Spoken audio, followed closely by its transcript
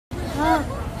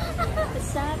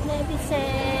What's up,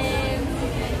 netizens?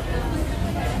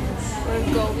 We're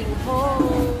going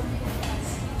home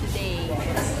today.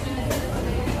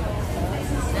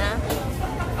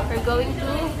 We're going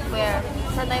to where?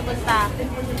 Saan tayo punta?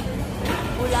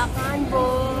 Bulacan po.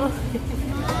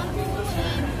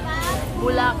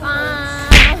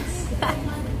 Bulacan.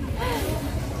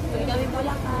 Uwi kami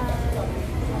Bulacan.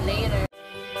 Later.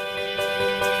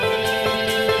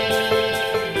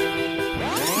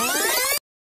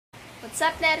 What's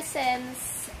up,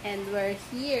 netizens? And we're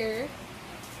here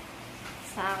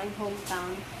sa aking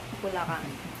hometown, Bulacan.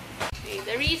 Okay,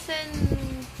 the reason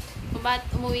kung bakit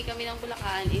umuwi kami ng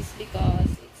Bulacan is because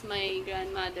it's my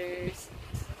grandmother's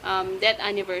death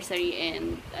anniversary,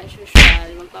 and as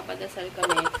usual, magpapadasal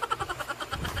kami.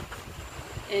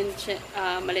 And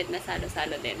malit na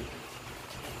salo-salo din.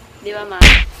 Di ba, Ma?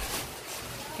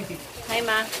 Hi,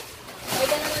 Ma.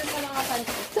 Pwede naman sa mga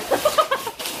pansit.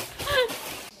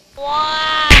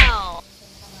 Wow!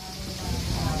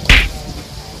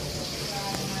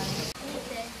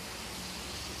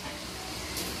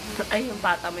 Ay, yung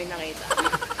bata may nakita.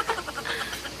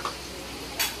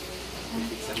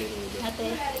 Ate,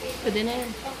 pwede na yun.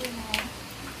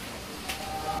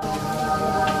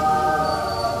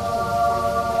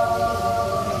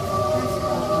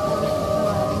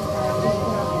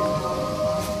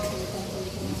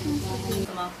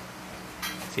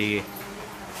 Sige.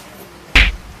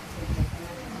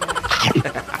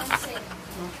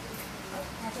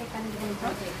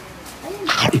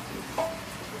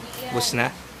 Bus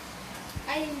na?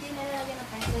 Ay, hindi na lalagyan ng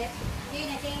pansit. Hindi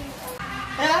na king...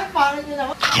 Parang nyo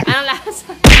naman. Anong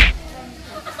lasa?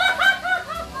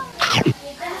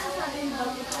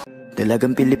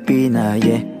 Dalagang Pilipina,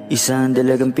 yeah. Isang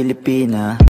dalagang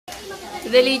Pilipina.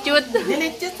 Delichut.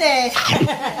 Delichut eh.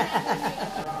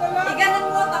 Iganan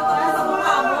mo, tapos sa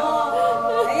mukha mo.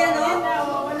 Ayan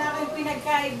o. Wala kayong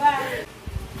pinagkaiba.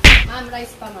 Ma'am,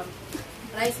 rice pa, ma'am.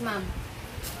 Rice, ma'am.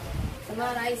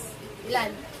 Sama, rice.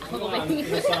 Ilan? Ako kumain.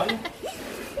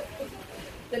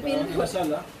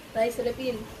 Refill. Rice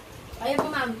refill. Ayan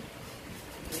po, ma'am.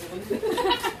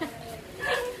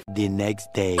 The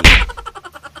next day.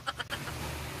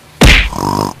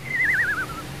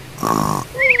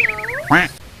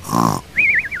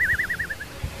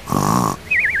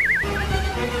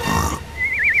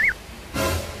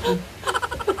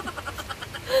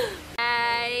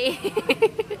 Hi.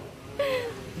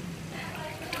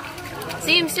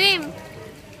 Swim, swim.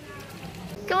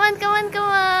 Come on, come on,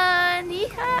 come on.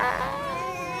 Yeehaw.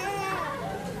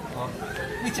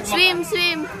 Swim,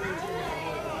 swim.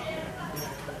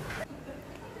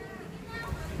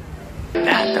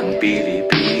 Binatang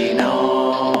Pilipino.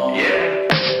 Yeah,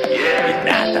 yeah.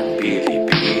 Binatang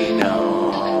Pilipino.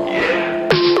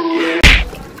 Yeah,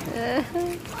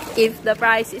 yeah. If the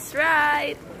price is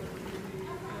right.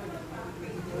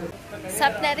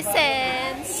 Sup,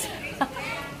 netizens?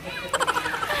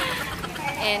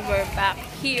 And we're back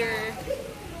here.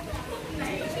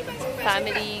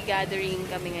 Family gathering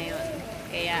kami ngayon.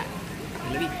 Kaya,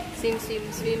 swim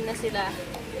na sila.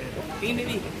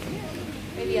 Baby.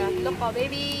 Baby, look po,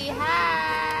 baby.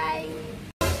 Hi!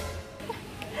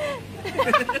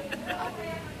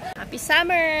 Happy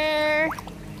summer!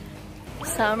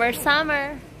 Summer,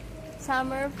 summer.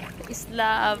 Summer is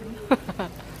love.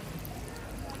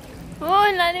 Oh,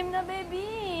 lalim na,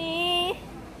 baby.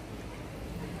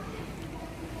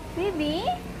 Baby,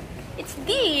 it's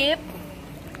deep.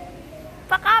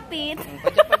 Pakapit.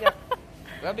 Pajak.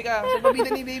 Grabe ka. Sa babida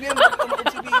ni baby. Tumakot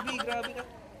si baby. Grabe ka.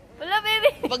 Wala,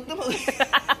 baby. Pag tumakot.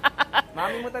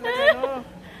 Mami mo talaga, no?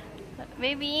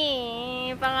 Baby,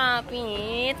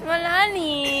 pakapit.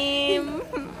 Malalim.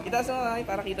 Itaas mo, ay,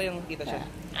 para kita siya.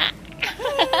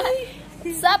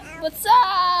 What's up? What's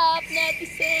up,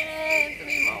 netizens?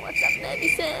 Sabi mo, what's up,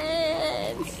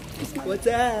 netizens? What's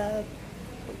up?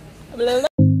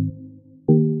 Blablabla.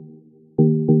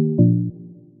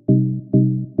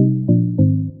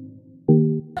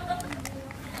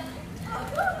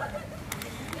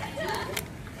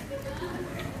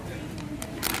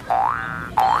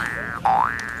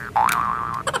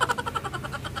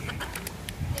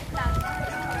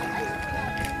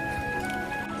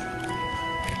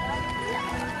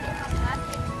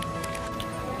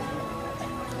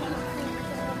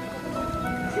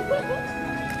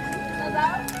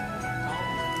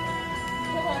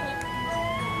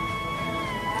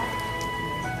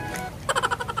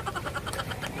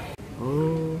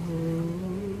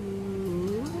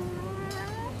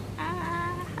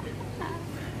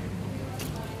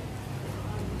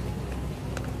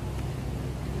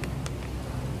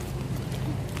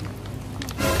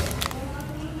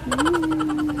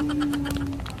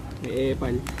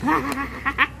 Epal.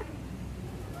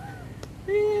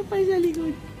 Epal sa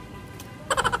likod.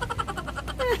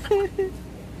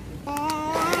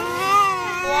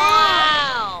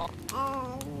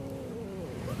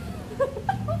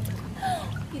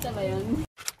 Kita ba yun?